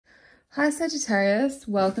Hi Sagittarius,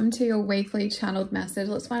 welcome to your weekly channeled message.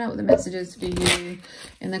 Let's find out what the message is for you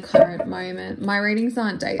in the current moment. My readings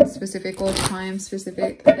aren't date specific or time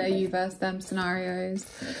specific. They're you versus them scenarios.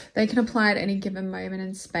 They can apply at any given moment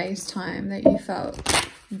in space time that you felt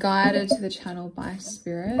guided to the channel by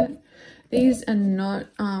spirit. These are not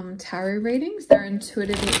tarot readings. They're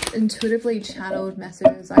intuitively channeled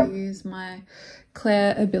messages. I use my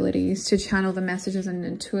clair abilities to channel the messages and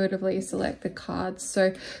intuitively select the cards.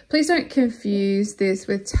 So please don't confuse this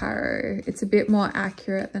with tarot. It's a bit more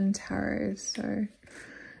accurate than tarot. So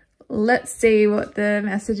let's see what the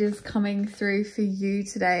message is coming through for you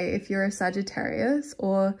today if you're a Sagittarius,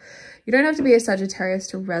 or you don't have to be a Sagittarius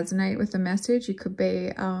to resonate with the message. You could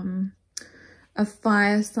be a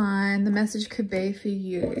fire sign. The message could be for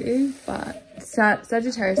you, but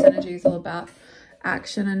Sagittarius energy is all about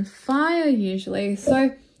action and fire usually.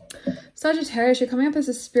 So Sagittarius, you're coming up as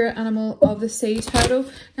a spirit animal of the sea turtle.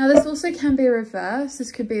 Now this also can be reversed.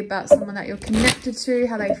 This could be about someone that you're connected to,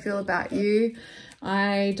 how they feel about you.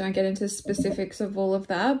 I don't get into specifics of all of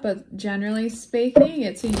that, but generally speaking,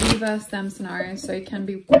 it's a you versus them scenario. So you can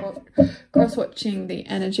be cross-watching the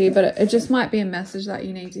energy, but it just might be a message that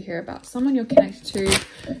you need to hear about someone you're connected to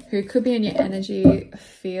who could be in your energy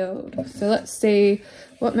field. So let's see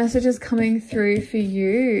what message is coming through for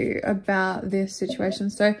you about this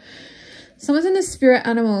situation. So someone's in the spirit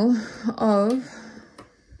animal of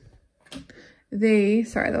the,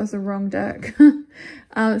 sorry, that was the wrong deck.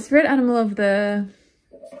 Spirit animal of the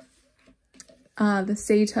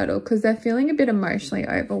sea turtle, because they're feeling a bit emotionally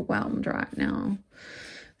overwhelmed right now.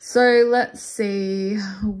 So let's see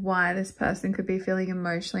why this person could be feeling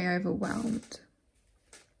emotionally overwhelmed.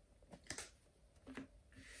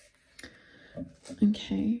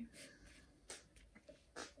 Okay.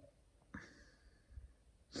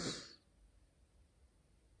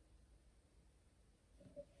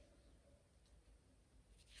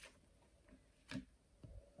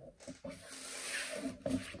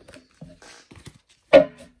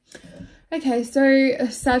 Okay, so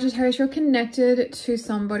Sagittarius, you're connected to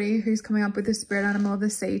somebody who's coming up with the spirit animal of the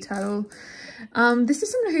sea turtle. This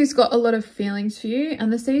is someone who's got a lot of feelings for you,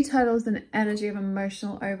 and the sea turtle is an energy of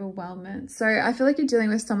emotional overwhelmment. So I feel like you're dealing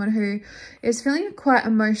with someone who is feeling quite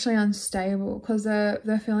emotionally unstable because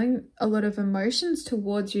they're feeling a lot of emotions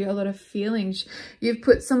towards you, a lot of feelings. You've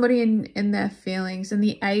put somebody in their feelings, and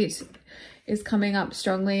the 8 is coming up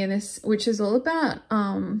strongly in this, which is all about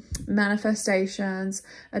manifestations,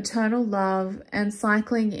 eternal love, and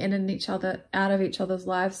cycling in and out of each other's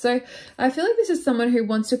lives. So I feel like this is someone who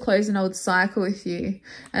wants to close an old cycle with you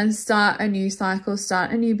and start a new cycle,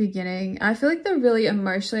 start a new beginning. I feel like they're really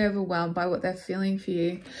emotionally overwhelmed by what they're feeling for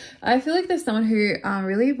you. I feel like there's someone who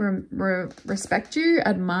really respect you,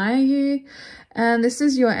 admire you, and this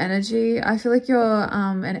is your energy. I feel like you're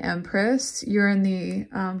an empress. You're in the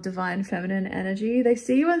divine feminine energy. They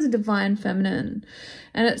see you as a divine feminine.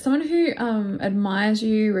 And it's someone who admires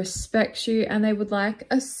you, respects you, and they would like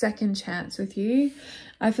a second chance with you.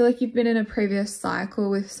 I feel like you've been in a previous cycle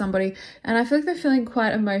with somebody, and I feel like they're feeling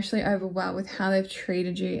quite emotionally overwhelmed with how they've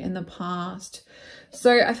treated you in the past.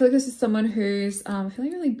 So I feel like this is someone who's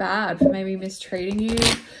feeling really bad for maybe mistreating you,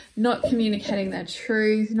 not communicating their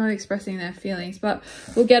truth, not expressing their feelings. But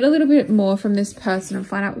we'll get a little bit more from this person and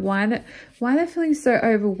find out why they're feeling so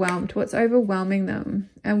overwhelmed, what's overwhelming them,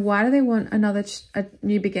 and why do they want a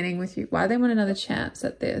new beginning with you? Why do they want another chance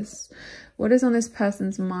at this? What is on this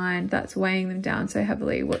person's mind that's weighing them down so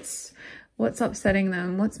heavily? What's upsetting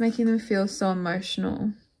them? What's making them feel so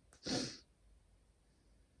emotional?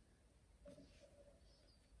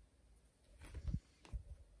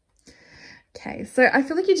 Okay, so I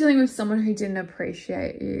feel like you're dealing with someone who didn't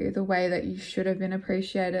appreciate you the way that you should have been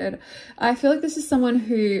appreciated. I feel like this is someone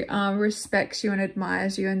who respects you and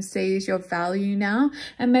admires you and sees your value now.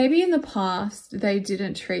 And maybe in the past, they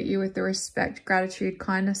didn't treat you with the respect, gratitude,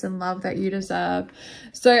 kindness, and love that you deserve.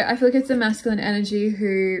 So I feel like it's a masculine energy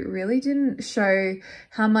who really didn't show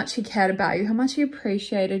how much he cared about you, how much he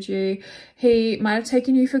appreciated you. He might have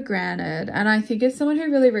taken you for granted. And I think it's someone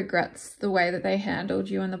who really regrets the way that they handled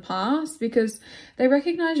you in the past, because they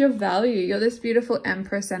recognize your value. You're this beautiful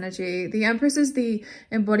Empress energy. The Empress is the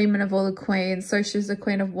embodiment of all the queens. So she's the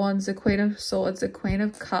Queen of Wands, the Queen of Swords, the Queen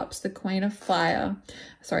of Cups, the Queen of Fire.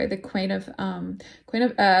 Sorry, the Queen of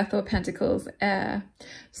Earth or Pentacles, air.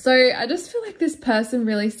 So I just feel like this person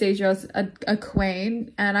really sees you as a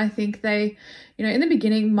queen, and I think they, you know, in the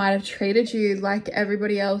beginning might have treated you like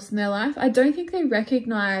everybody else in their life. I don't think they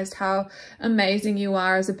recognized how amazing you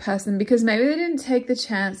are as a person, because maybe they didn't take the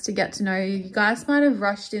chance to get to know you. You guys might have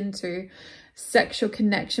rushed into sexual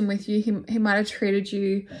connection with you. He might have treated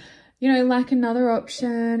you you know, like another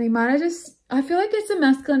option. He might have just, I feel like it's a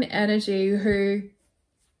masculine energy who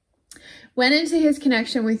went into his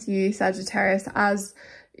connection with you, Sagittarius, as,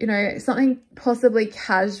 you know, something possibly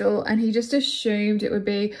casual, and he just assumed it would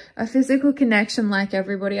be a physical connection like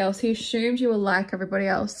everybody else. He assumed you were like everybody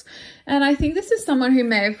else. And I think this is someone who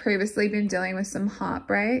may have previously been dealing with some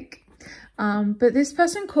heartbreak. But this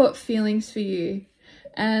person caught feelings for you.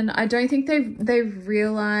 And I don't think they've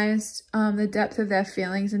realized the depth of their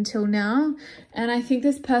feelings until now. And I think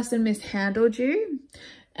this person mishandled you.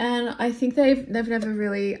 And I think they've never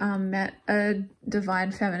really met a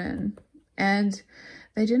divine feminine. And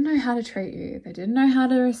they didn't know how to treat you. They didn't know how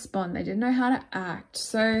to respond. They didn't know how to act.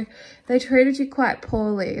 So they treated you quite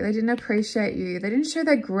poorly. They didn't appreciate you. They didn't show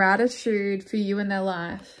their gratitude for you in their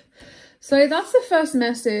life. So that's the first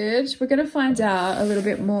message. We're going to find out a little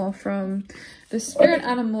bit more from the spirit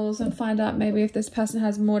animals and find out maybe if this person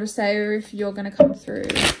has more to say or if you're going to come through.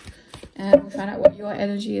 And we'll find out what your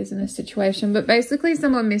energy is in this situation. But basically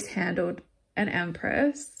someone mishandled an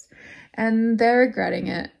Empress and they're regretting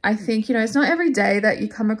it. I think, you know, it's not every day that you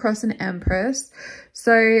come across an Empress.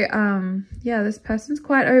 So, yeah, this person's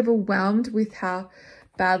quite overwhelmed with how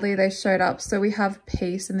badly they showed up. So we have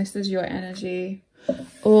peace, and this is your energy.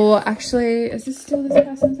 Or actually, is this still this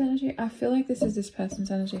person's energy? I feel like this is this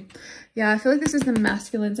person's energy. Yeah, I feel like this is the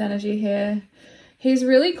masculine's energy here. He's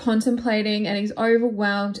really contemplating and he's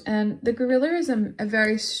overwhelmed, and the gorilla is a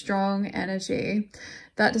very strong energy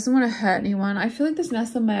that doesn't want to hurt anyone. I feel like this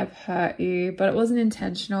masculine may have hurt you, but it wasn't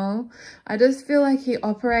intentional. I just feel like he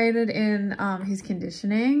operated in his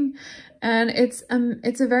conditioning, and it's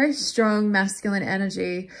a very strong masculine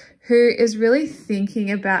energy who is really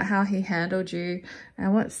thinking about how he handled you.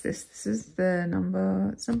 And what's this? This is the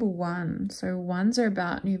number, it's number 1. So ones are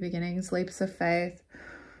about new beginnings, leaps of faith.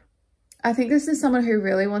 I think this is someone who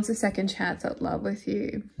really wants a second chance at love with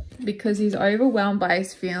you because he's overwhelmed by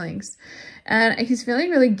his feelings. And he's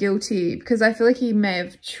feeling really guilty because I feel like he may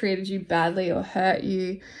have treated you badly or hurt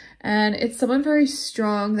you. And it's someone very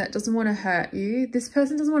strong that doesn't want to hurt you. This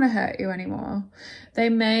person doesn't want to hurt you anymore. They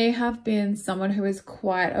may have been someone who is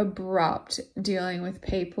quite abrupt dealing with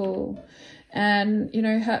people. And, you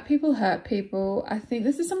know, hurt people hurt people. I think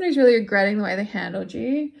this is someone who's really regretting the way they handled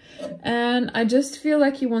you. And I just feel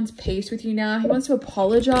like he wants peace with you now. He wants to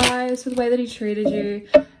apologize for the way that he treated you.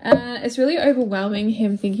 And it's really overwhelming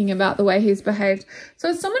him thinking about the way he's behaved. So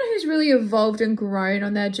it's someone who's really evolved and grown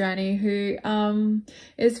on their journey, who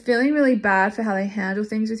is feeling really bad for how they handle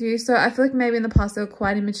things with you. So I feel like maybe in the past they were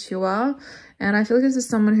quite immature. And I feel like this is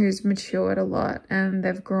someone who's matured a lot and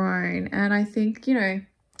they've grown. And I think, you know,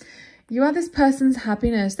 you are this person's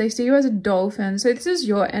happiness. They see you as a dolphin. So this is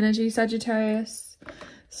your energy, Sagittarius.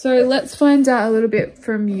 So let's find out a little bit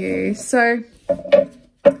from you. So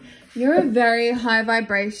you're a very high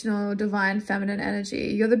vibrational, divine feminine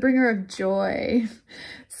energy. You're the bringer of joy.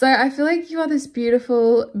 So I feel like you are this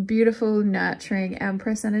beautiful, beautiful, nurturing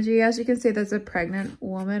Empress energy. As you can see, there's a pregnant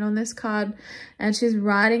woman on this card and she's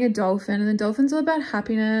riding a dolphin, and the dolphin's all about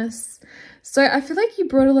happiness. So I feel like you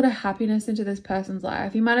brought a lot of happiness into this person's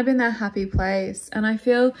life. You might have been their happy place. And I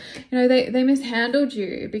feel, you know, they mishandled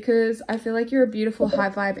you because I feel like you're a beautiful high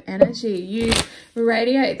vibe energy. You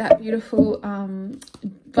radiate that beautiful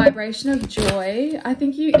vibration of joy. I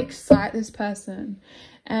think you excite this person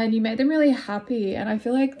and you made them really happy. And I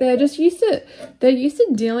feel like they're used to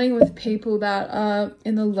dealing with people that are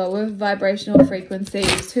in the lower vibrational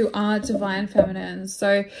frequencies, who are divine feminines.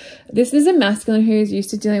 So this is a masculine who is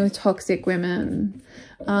used to dealing with toxic women,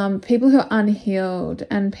 people who are unhealed,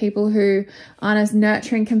 and people who aren't as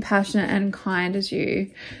nurturing, compassionate and kind as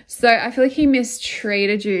you. So I feel like he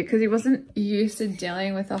mistreated you because he wasn't used to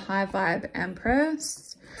dealing with a high vibe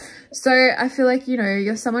Empress. So I feel like, you know,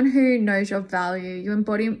 you're someone who knows your value. You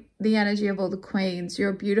embody the energy of all the queens.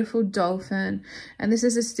 You're a beautiful dolphin. And this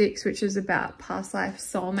is a 6, which is about past life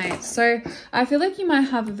soulmates. So I feel like you might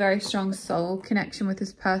have a very strong soul connection with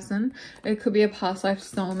this person. It could be a past life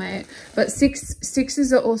soulmate. But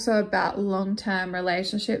sixes are also about long-term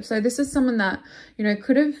relationships. So this is someone that, you know,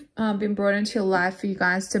 could have been brought into your life for you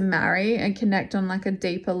guys to marry and connect on like a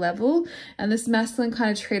deeper level. And this masculine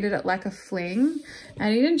kind of treated it like a fling.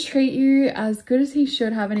 And he didn't treat you as good as he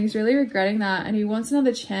should have. And he's really regretting that. And he wants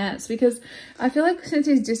another chance. Because I feel like since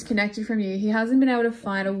he's disconnected from you, he hasn't been able to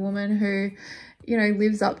find a woman who, you know,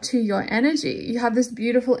 lives up to your energy. You have this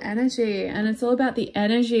beautiful energy, and it's all about the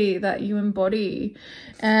energy that you embody.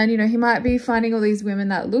 And, you know, he might be finding all these women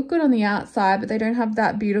that look good on the outside, but they don't have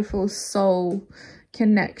that beautiful soul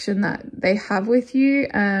connection that they have with you,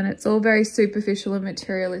 and it's all very superficial and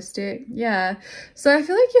materialistic. Yeah, so I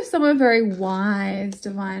feel like you're someone very wise,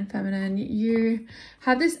 divine feminine. You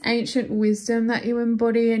have this ancient wisdom that you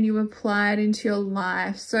embody and you apply it into your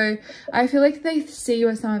life. So I feel like they see you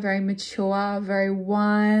as someone very mature, very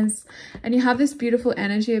wise, and you have this beautiful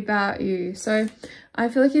energy about you. So I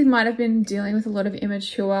feel like you might have been dealing with a lot of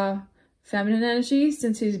immature feminine energy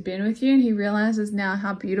since he's been with you, and he realizes now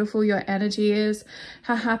how beautiful your energy is,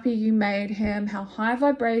 how happy you made him, how high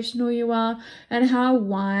vibrational you are, and how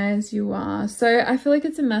wise you are. So I feel like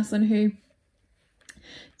it's a masculine who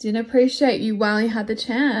didn't appreciate you while he had the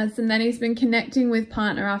chance, and then he's been connecting with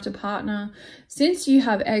partner after partner since you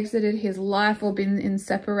have exited his life or been in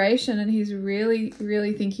separation, and he's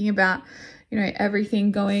really thinking about, you know,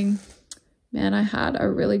 everything going, man, I had a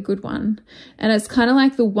really good one. And it's kind of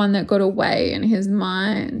like the one that got away in his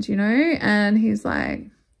mind, you know, and he's like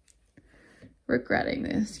regretting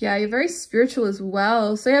this. Yeah, you're very spiritual as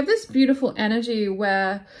well. So you have this beautiful energy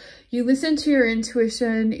where you listen to your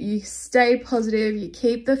intuition, you stay positive, you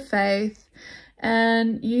keep the faith,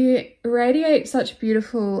 and you radiate such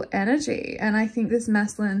beautiful energy. And I think this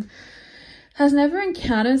masculine has never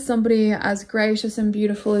encountered somebody as gracious and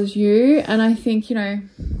beautiful as you. And I think, you know,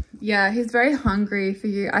 yeah, he's very hungry for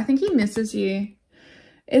you. I think he misses you.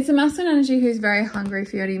 It's a masculine energy who's very hungry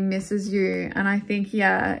for you, and he misses you. And I think,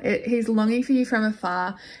 yeah, he's longing for you from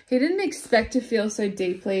afar. He didn't expect to feel so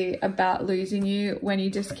deeply about losing you when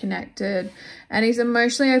you disconnected. And he's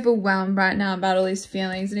emotionally overwhelmed right now about all his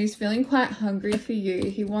feelings, and he's feeling quite hungry for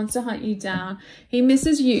you. He wants to hunt you down. He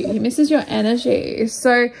misses you. He misses your energy.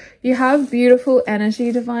 So you have beautiful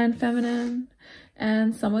energy, divine feminine,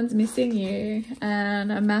 and someone's missing you,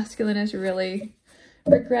 and a masculine is really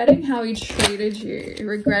regretting how he treated you,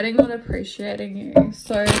 regretting not appreciating you.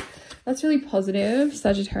 So that's really positive,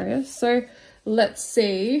 Sagittarius. So let's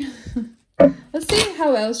see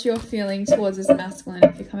how else you're feeling towards this masculine.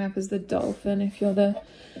 If you're coming up as the dolphin, if you're the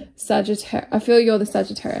Sagittarius, I feel you're the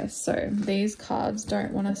Sagittarius. So these cards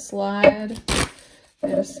don't want to slide.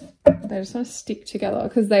 They just want to stick together,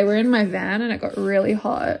 because they were in my van and it got really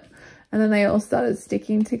hot. And then they all started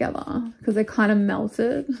sticking together because they kind of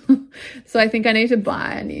melted. So I think I need to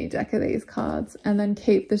buy a new deck of these cards and then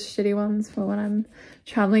keep the shitty ones for when I'm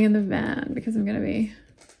traveling in the van, because I'm going to be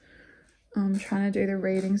trying to do the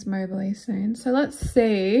readings mobily soon. So let's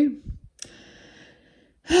see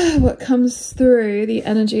what comes through the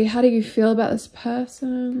energy. How do you feel about this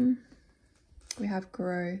person? We have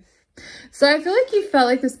growth. So I feel like you felt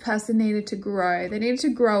like this person needed to grow. They needed to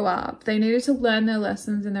grow up. They needed to learn their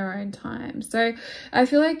lessons in their own time. So I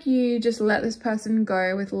feel like you just let this person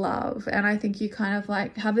go with love. And I think you kind of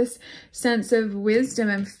like have this sense of wisdom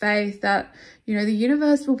and faith that, you know, the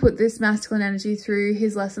universe will put this masculine energy through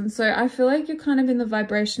his lessons. So I feel like you're kind of in the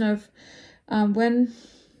vibration of when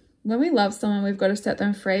we love someone, we've got to set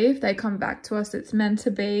them free. If they come back to us, it's meant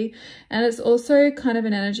to be. And it's also kind of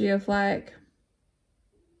an energy of like,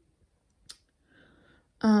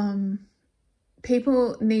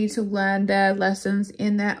 people need to learn their lessons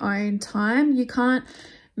in their own time. You can't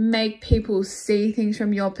make people see things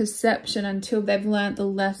from your perception until they've learned the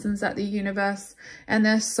lessons that the universe and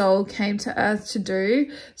their soul came to earth to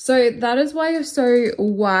do. So that is why you're so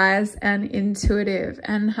wise and intuitive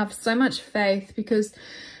and have so much faith, because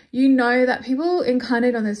you know that people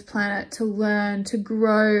incarnate on this planet to learn, to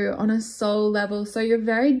grow on a soul level. So you're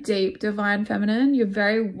very deep, divine feminine. You're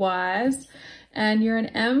very wise. And you're an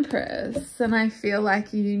empress, and I feel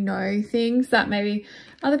like you know things that maybe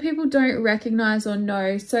other people don't recognize or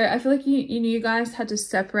know. So I feel like you guys had to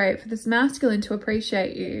separate for this masculine to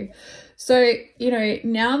appreciate you. So, you know,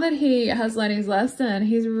 now that he has learned his lesson,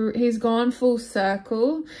 he's gone full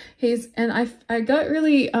circle. I got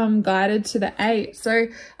really guided to the 8. So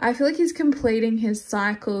I feel like he's completing his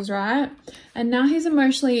cycles, right? And now he's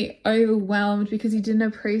emotionally overwhelmed because he didn't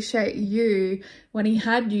appreciate you when he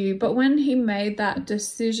had you. But when he made that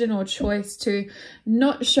decision or choice to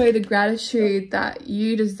not show the gratitude that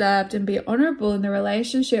you deserved and be honorable in the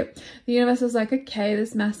relationship, the universe was like, okay,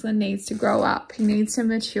 this masculine needs to grow up. He needs to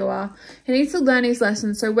mature. He needs to learn his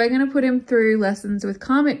lessons. So we're going to put him through lessons with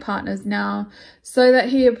karmic partners now so that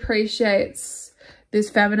he appreciates this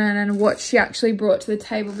feminine and what she actually brought to the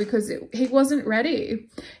table, because he wasn't ready.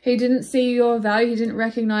 He didn't see your value. He didn't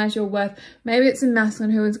recognize your worth. Maybe it's a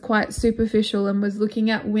masculine who was quite superficial and was looking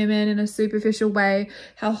at women in a superficial way,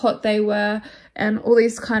 how hot they were, and all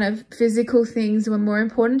these kind of physical things were more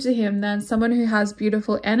important to him than someone who has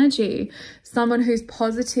beautiful energy, someone who's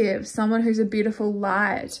positive, someone who's a beautiful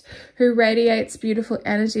light, who radiates beautiful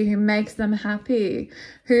energy, who makes them happy,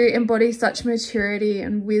 who embodies such maturity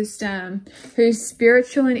and wisdom, who's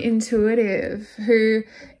spiritual and intuitive, who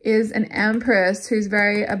is an empress, who's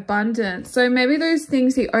very abundant. So maybe those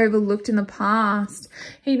things he overlooked in the past,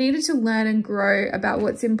 he needed to learn and grow about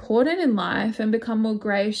what's important in life and become more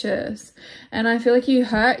gracious. And I feel like he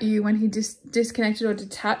hurt you when he disconnected or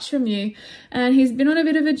detached from you. And he's been on a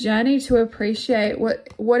bit of a journey to appreciate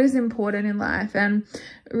what is important in life and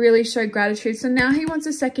really show gratitude. So now he wants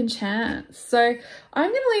a second chance. So I'm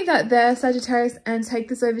going to leave that there, Sagittarius, and take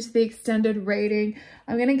this over to the extended reading.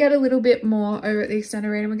 I'm going to get a little bit more over at the extended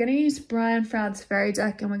reading. We're going to use Brian Froud's Fairy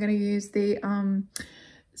deck, and we're going to use the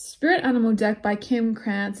Spirit Animal deck by Kim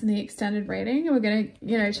Krantz in the extended reading, and we're going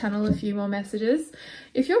to, channel a few more messages.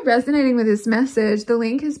 If you're resonating with this message, the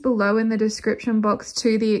link is below in the description box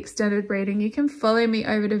to the extended reading. You can follow me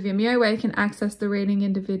over to Vimeo where you can access the reading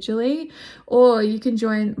individually, or you can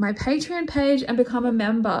join my Patreon page and become a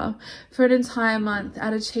member for an entire month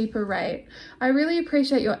at a cheaper rate. I really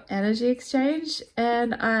appreciate your energy exchange,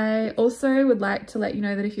 and I also would like to let you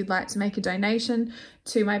know that if you'd like to make a donation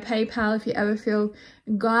to my PayPal, if you ever feel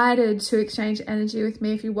guided to exchange energy with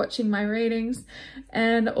me, if you're watching my readings,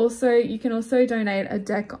 and also you can also donate a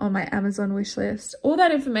deck on my Amazon wishlist. All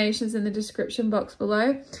that information is in the description box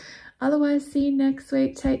below. Otherwise, see you next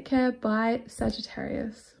week. Take care. Bye,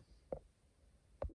 Sagittarius.